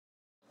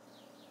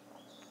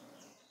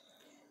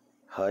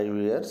Hi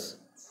viewers,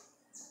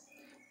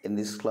 in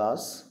this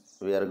class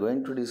we are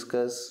going to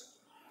discuss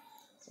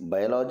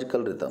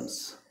biological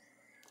rhythms.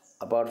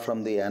 Apart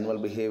from the animal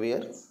behavior,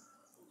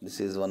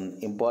 this is one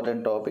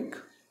important topic,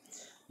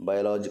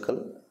 biological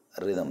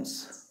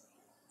rhythms.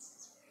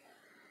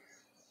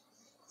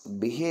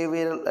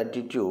 Behavioral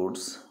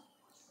attitudes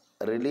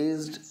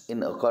released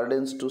in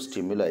accordance to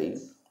stimuli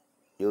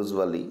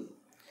usually,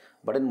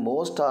 but in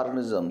most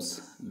organisms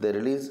they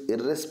release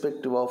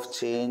irrespective of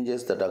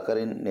changes that occur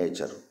in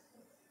nature.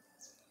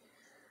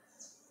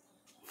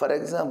 For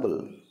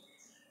example,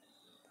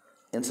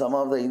 in some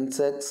of the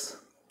insects,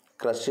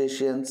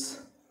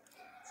 crustaceans,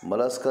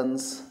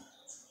 molluscs,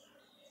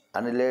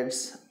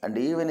 annelids, and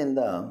even in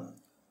the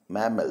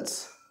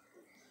mammals,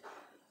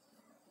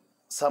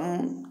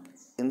 some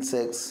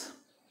insects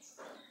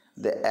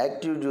they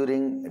active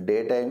during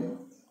daytime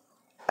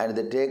and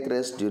they take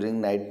rest during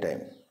night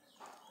time,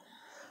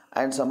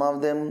 and some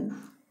of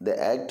them they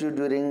active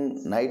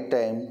during night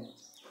time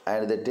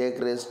and they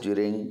take rest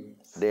during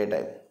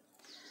daytime.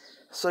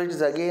 So it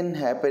is again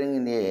happening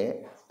in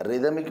a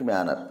rhythmic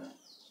manner.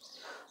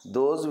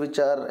 Those which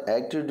are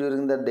active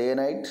during the day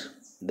night,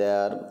 they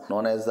are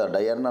known as the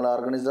diurnal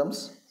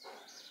organisms,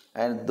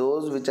 and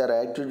those which are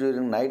active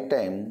during night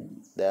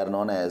time, they are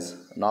known as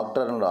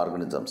nocturnal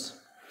organisms.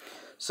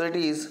 So it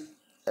is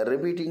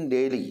repeating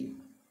daily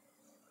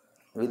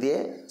with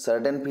a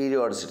certain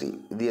periodicity,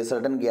 with a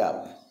certain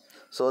gap,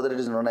 so that it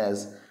is known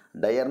as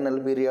diurnal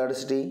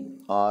periodicity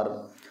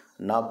or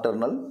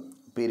nocturnal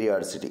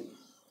periodicity.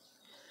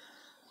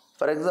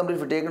 For example, if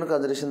you take into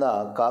consideration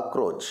the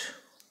cockroach,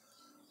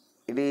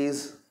 it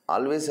is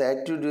always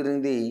active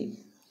during the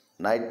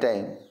night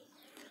time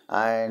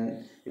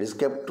and it is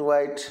kept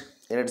quiet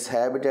in its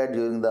habitat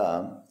during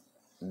the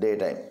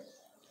daytime.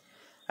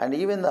 And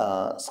even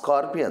the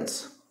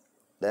scorpions,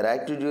 they are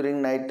active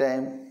during night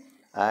time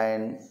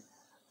and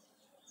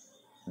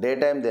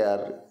daytime they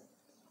are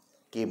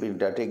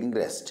taking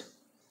rest.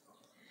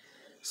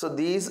 So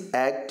these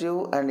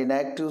active and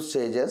inactive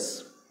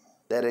stages,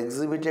 they are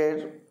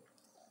exhibited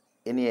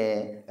in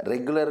a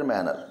regular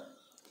manner.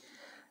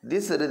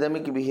 This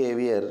rhythmic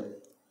behavior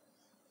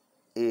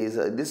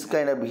this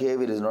kind of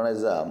behavior is known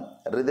as a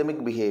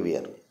rhythmic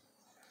behavior.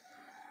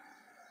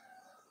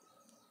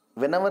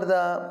 Whenever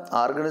the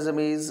organism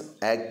is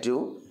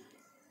active,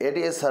 at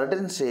a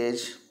certain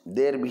stage,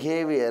 their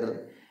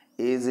behavior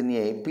is in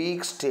a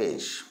peak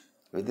stage.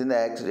 Within the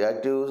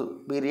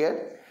active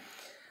period,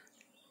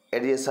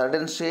 at a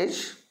certain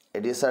stage,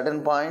 at a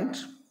certain point,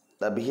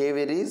 the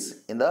behavior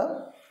is in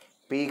the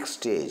peak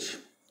stage.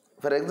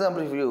 For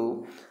example, if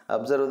you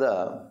observe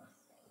the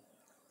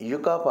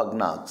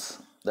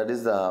Eucopagnax, that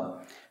is the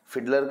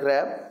fiddler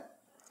crab,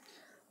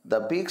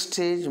 the peak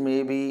stage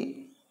may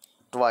be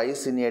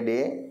twice in a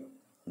day,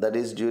 that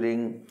is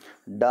during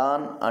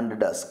dawn and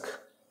dusk.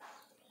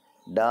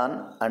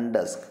 Dawn and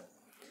dusk.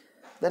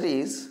 That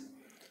is,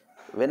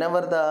 whenever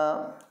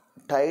the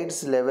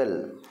tides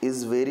level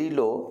is very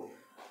low,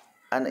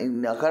 and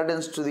in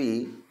accordance to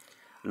the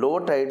low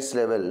tides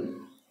level,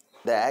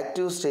 the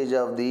active stage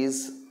of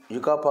these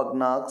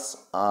Eucopagnax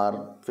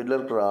or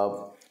fiddler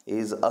crab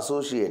is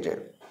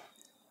associated.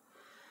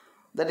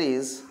 That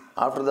is,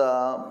 after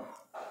the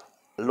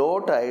low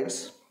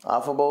tides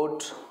of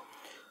about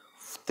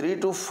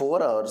 3 to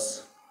 4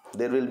 hours,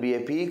 there will be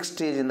a peak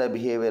stage in the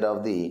behavior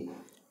of the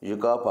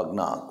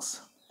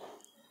Eucopagnax.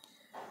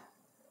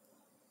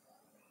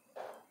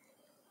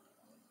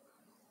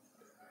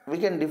 We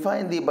can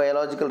define the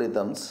biological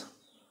rhythms.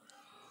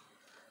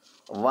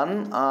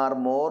 One or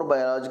more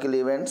biological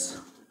events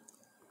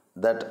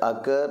that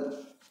occur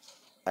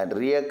and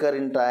reoccur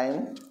in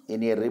time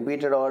in a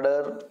repeated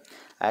order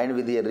and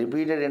with a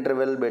repeated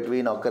interval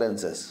between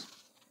occurrences.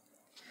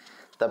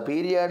 The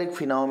periodic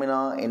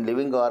phenomena in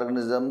living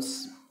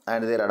organisms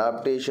and their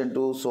adaptation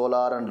to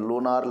solar and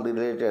lunar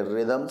related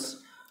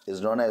rhythms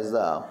is known as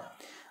the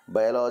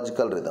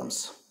biological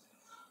rhythms.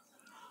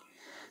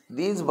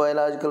 These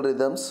biological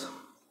rhythms,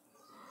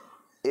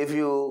 if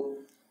you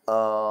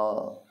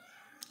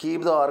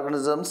keep the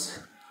organisms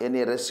in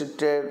a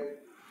restricted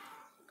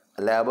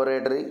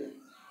laboratory,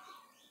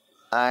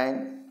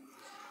 and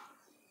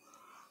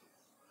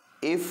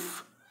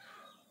if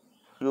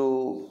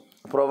you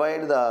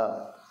provide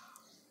the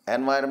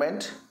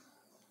environment,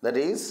 that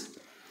is,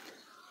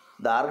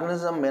 the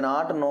organism may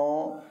not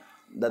know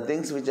the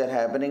things which are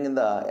happening in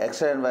the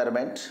extra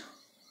environment,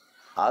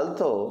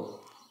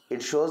 although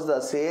it shows the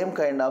same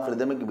kind of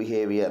rhythmic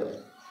behavior.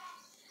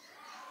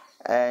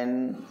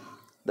 And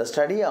the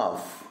study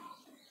of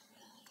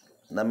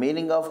the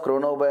meaning of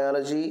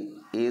chronobiology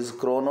is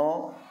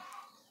chrono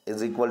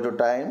is equal to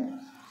time,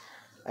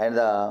 and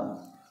the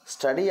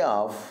study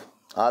of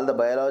all the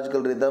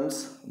biological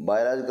rhythms,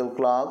 biological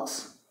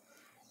clocks,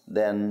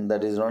 then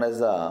that is known as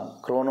the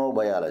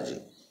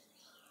chronobiology.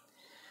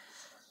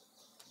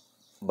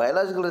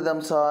 Biological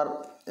rhythms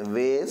are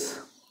ways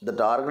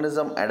that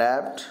organisms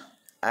adapt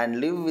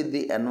and live with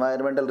the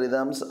environmental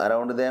rhythms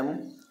around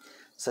them,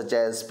 such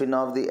as spin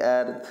of the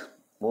earth,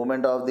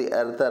 movement of the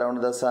earth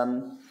around the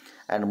sun,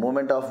 and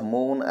movement of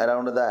moon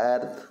around the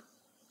earth.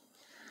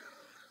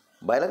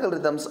 Biological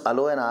rhythms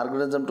allow an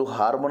organism to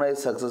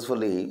harmonize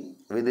successfully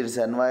with its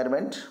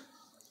environment.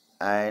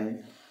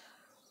 And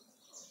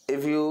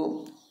if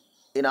you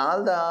in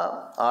all the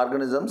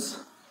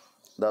organisms,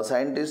 the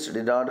scientists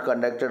did not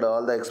conducted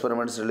all the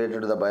experiments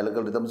related to the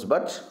biological rhythms,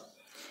 but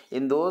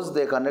in those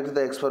they conducted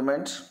the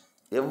experiment,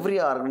 every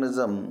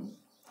organism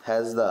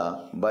has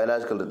the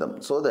biological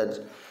rhythm, so that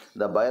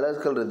the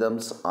biological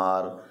rhythms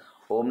are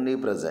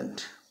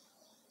omnipresent.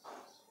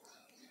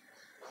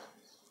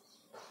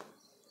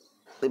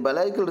 The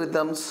biological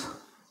rhythms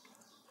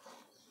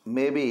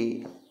may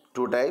be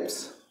two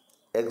types: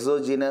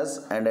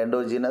 exogenous and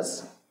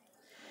endogenous.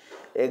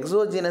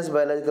 Exogenous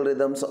biological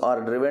rhythms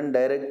are driven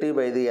directly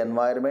by the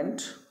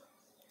environment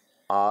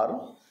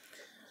or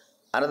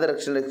another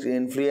external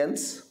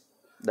influence,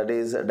 that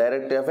is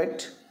direct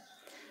effect.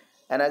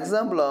 An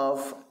example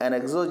of an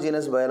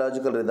exogenous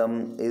biological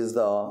rhythm is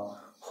the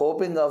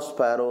hopping of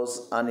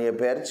sparrows on a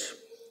perch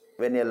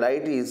when a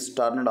light is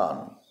turned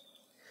on.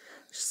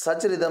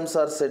 Such rhythms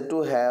are said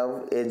to have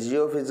a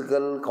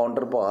geophysical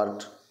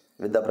counterpart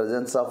with the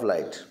presence of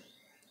light.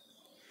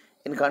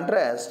 In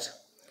contrast,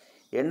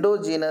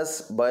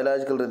 endogenous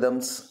biological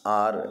rhythms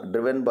are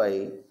driven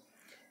by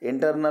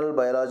internal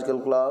biological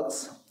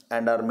clocks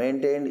and are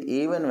maintained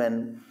even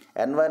when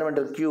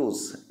environmental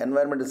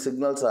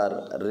signals are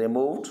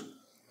removed.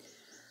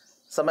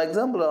 Some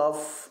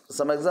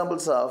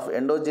examples of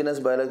endogenous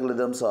biological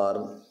rhythms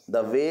are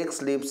the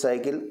wake-sleep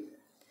cycle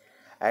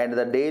and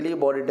the daily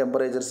body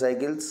temperature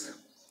cycles.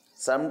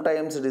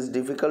 Sometimes it is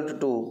difficult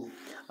to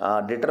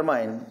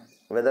determine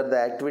whether the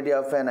activity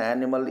of an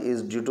animal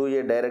is due to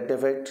a direct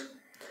effect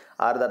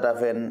or that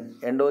of an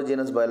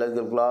endogenous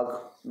biological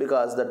clock,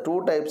 because the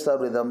two types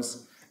of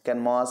rhythms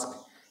can mask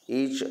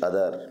each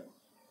other.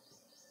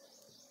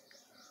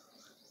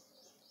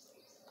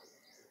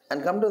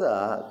 And come to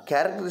the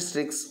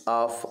characteristics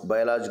of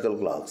biological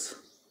clocks.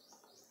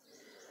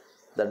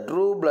 The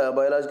true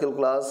biological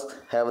clocks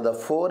have the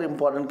four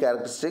important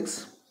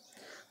characteristics.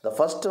 The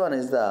first one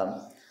is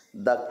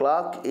the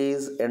clock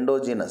is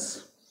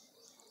endogenous.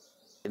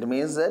 It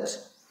means that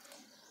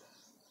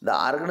the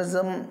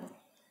organism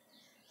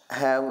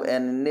have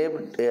an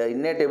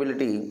innate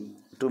ability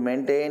to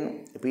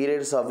maintain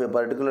periods of a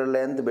particular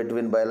length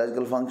between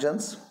biological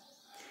functions.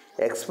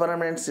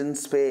 Experiments in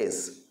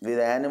space with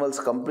animals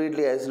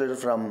completely isolated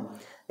from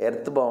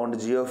earthbound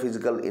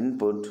geophysical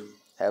input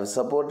have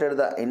supported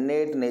the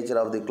innate nature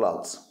of the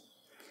clocks.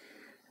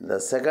 The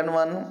second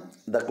one,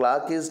 the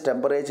clock is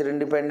temperature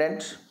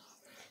independent.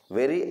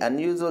 Very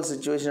unusual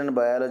situation in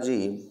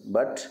biology,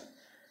 but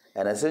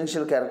an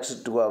essential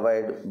characteristic to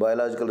avoid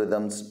biological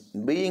rhythms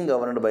being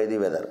governed by the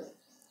weather.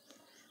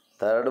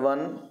 Third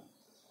one,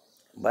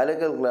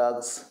 biological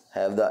clocks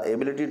have the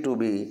ability to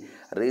be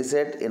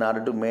reset in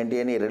order to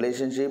maintain a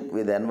relationship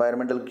with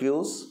environmental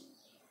cues.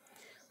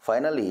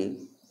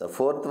 Finally, the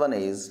fourth one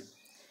is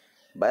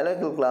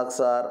biological clocks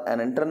are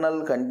an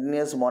internal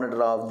continuous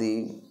monitor of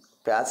the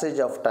passage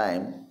of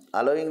time,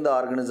 allowing the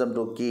organism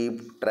to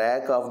keep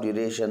track of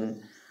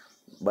duration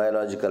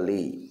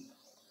biologically.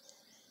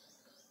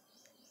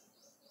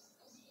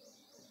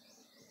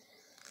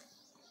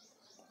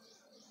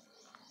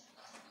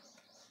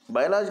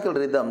 Biological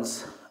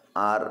rhythms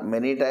are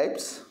many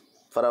types.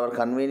 For our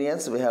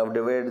convenience, we have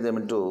divided them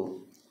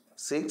into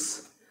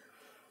 6: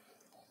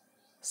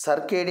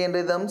 circadian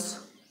rhythms,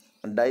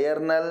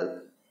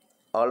 diurnal,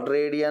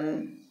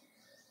 ultradian,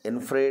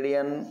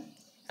 infradian,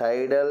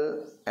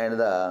 tidal, and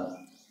the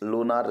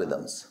lunar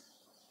rhythms.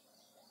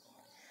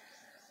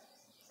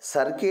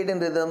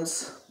 Circadian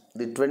rhythms,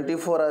 the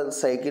 24-hour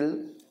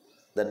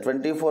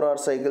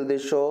cycle, they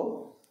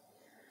show,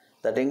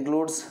 that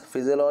includes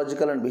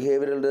physiological and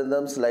behavioral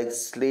rhythms like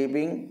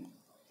sleeping.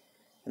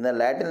 In the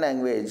Latin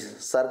language,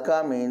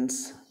 circa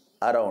means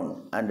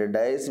around and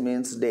dies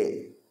means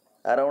day,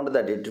 around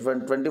the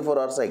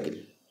 24-hour cycle.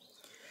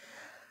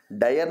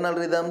 Diurnal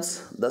rhythms,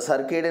 the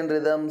circadian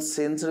rhythm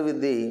synced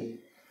with the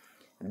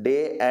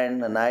day and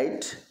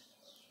night.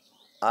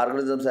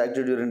 Organisms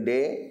active during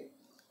day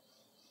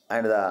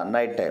and the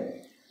night time.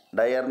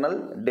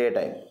 Diurnal,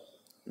 daytime.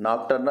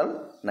 Nocturnal,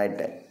 night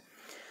time.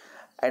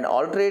 And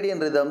ultradian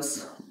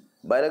rhythms,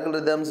 biological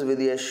rhythms with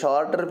a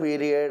shorter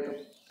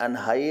period and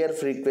higher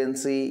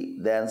frequency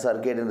than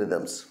circadian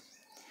rhythms.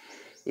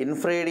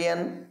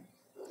 Infradian,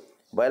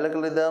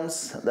 biological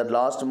rhythms that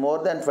last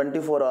more than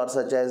 24 hours,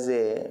 such as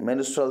a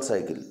menstrual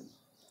cycle.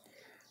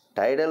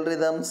 Tidal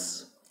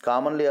rhythms,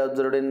 commonly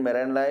observed in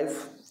marine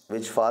life,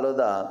 which follow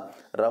the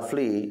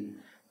roughly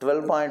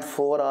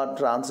 12.4-hour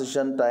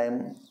transition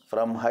time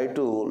from high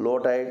to low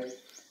tide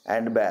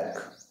and back.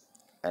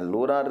 And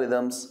lunar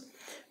rhythms,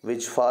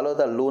 which follow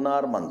the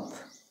lunar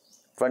month,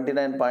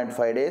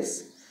 29.5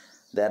 days.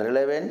 They are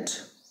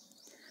relevant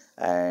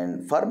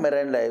and for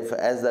marine life,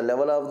 as the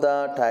level of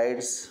the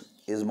tides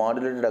is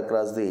modulated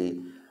across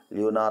the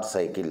lunar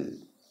cycle.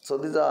 So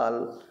these are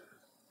all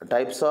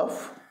types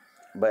of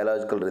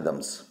biological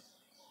rhythms.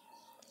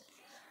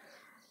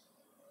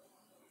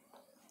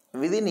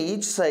 Within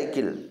each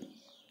cycle,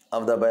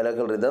 of the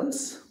biological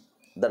rhythms.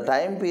 The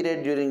time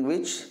period during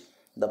which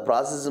the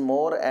process is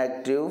more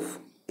active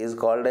is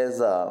called as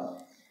the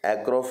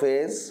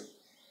acrophase,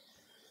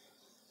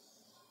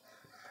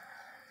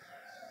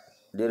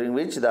 during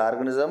which the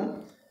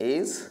organism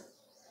is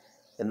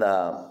in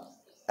the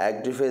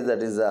active phase,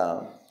 that is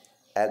the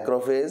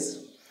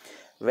acrophase.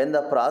 When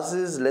the process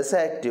is less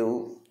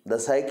active, the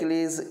cycle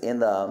is in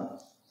the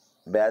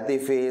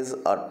bathyphase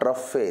or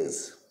trough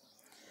phase.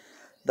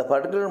 The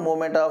particular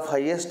moment of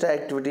highest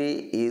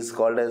activity is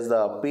called as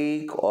the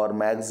peak or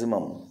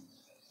maximum.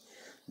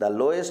 The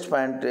lowest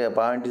point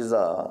is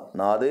the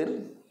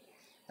nadir,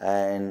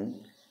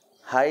 and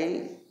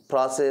high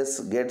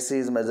process gets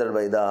is measured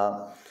by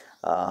the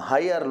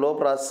high or low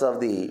process of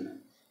the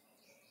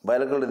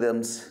biological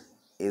rhythms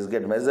is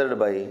get measured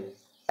by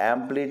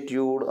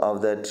amplitude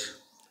of that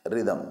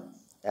rhythm.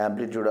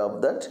 Amplitude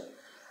of that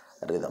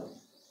rhythm.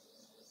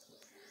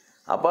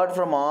 Apart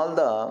from all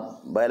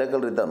the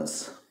biological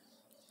rhythms,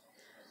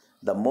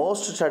 the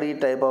most studied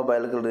type of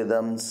biological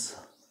rhythms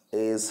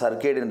is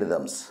circadian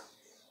rhythms,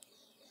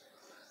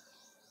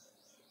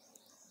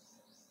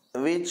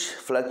 which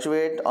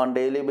fluctuate on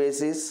daily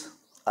basis.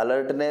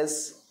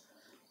 Alertness,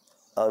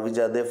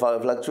 they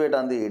fluctuate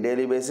on the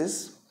daily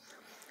basis.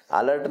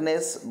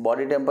 Alertness,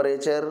 body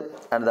temperature,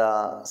 and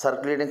the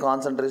circulating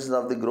concentrations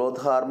of the growth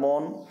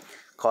hormone,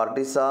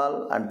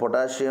 cortisol, and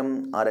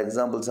potassium are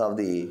examples of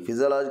the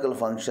physiological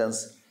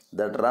functions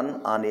that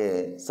run on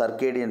a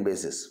circadian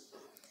basis.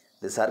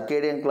 The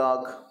circadian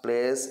clock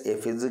plays a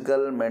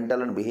physical,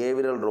 mental, and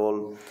behavioral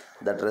role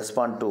that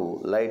respond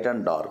to light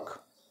and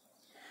dark.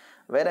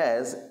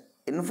 Whereas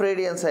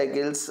infradian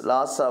cycles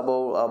last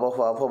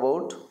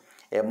about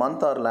a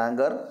month or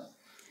longer.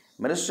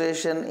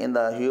 Menstruation in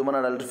the human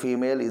adult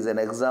female is an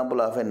example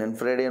of an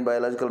infradian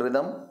biological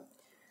rhythm.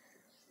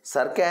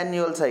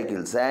 Circannual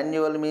cycles,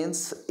 annual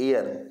means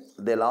year,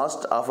 they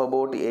last of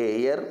about a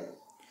year.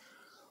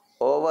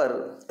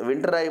 Over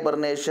winter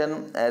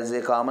hibernation as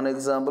a common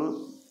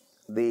example.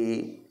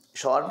 The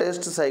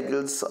shortest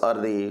cycles are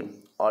the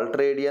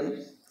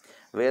ultradian,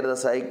 where the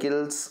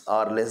cycles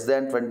are less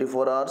than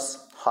 24 hours.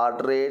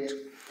 Heart rate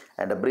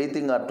and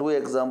breathing are two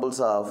examples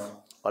of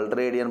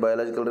ultradian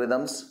biological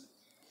rhythms.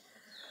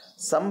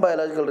 Some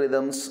biological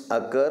rhythms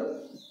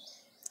occur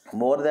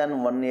more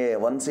than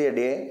once a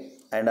day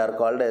and are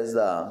called as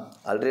the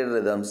ultradian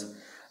rhythms.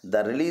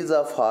 The release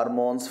of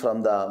hormones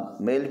from the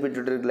male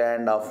pituitary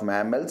gland of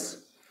mammals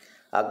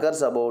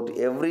occurs about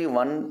every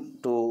 1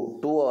 to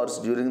 2 hours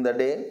during the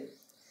day.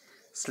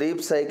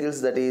 Sleep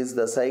cycles, that is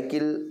the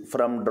cycle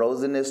from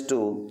drowsiness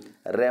to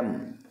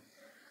REM,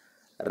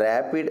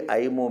 rapid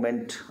eye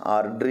movement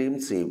or dream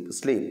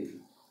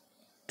sleep,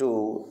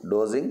 to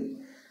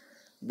dozing,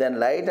 then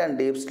light and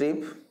deep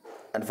sleep,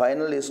 and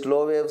finally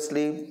slow wave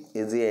sleep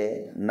is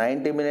a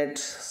 90-minute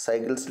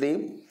cycle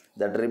sleep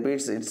that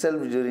repeats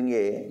itself during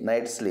a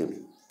night sleep.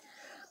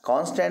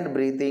 Constant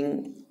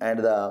breathing and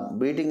the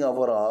beating of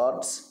our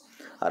hearts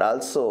are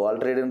also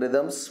ultradian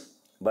rhythms,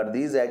 but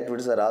these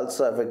activities are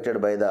also affected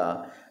by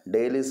the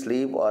daily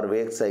sleep or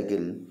wake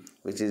cycle,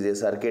 which is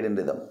a circadian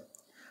rhythm.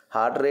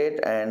 Heart rate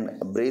and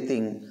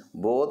breathing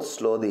both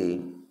slow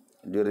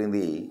during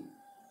the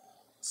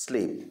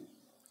sleep.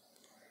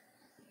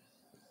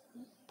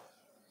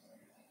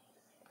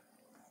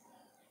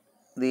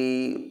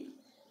 The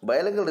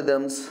biological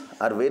rhythms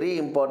are very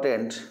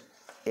important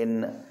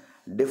in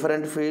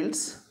different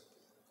fields.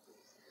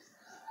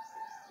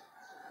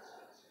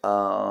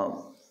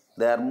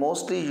 They are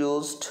mostly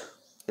used,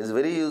 it's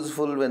very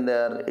useful when they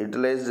are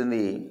utilized in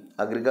the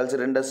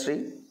agriculture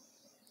industry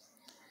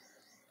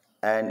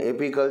and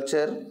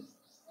apiculture,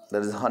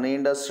 that is honey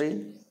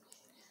industry,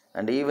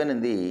 and even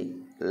in the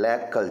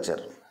lag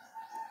culture.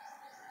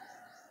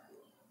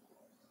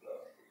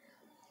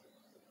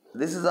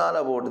 This is all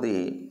about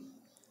the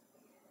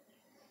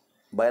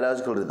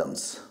biological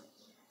rhythms.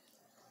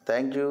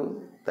 Thank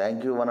you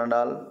one and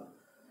all.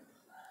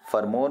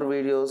 For more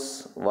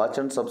videos, watch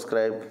and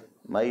subscribe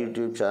my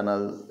YouTube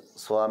channel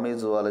Swami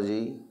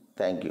Zoology.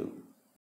 Thank you.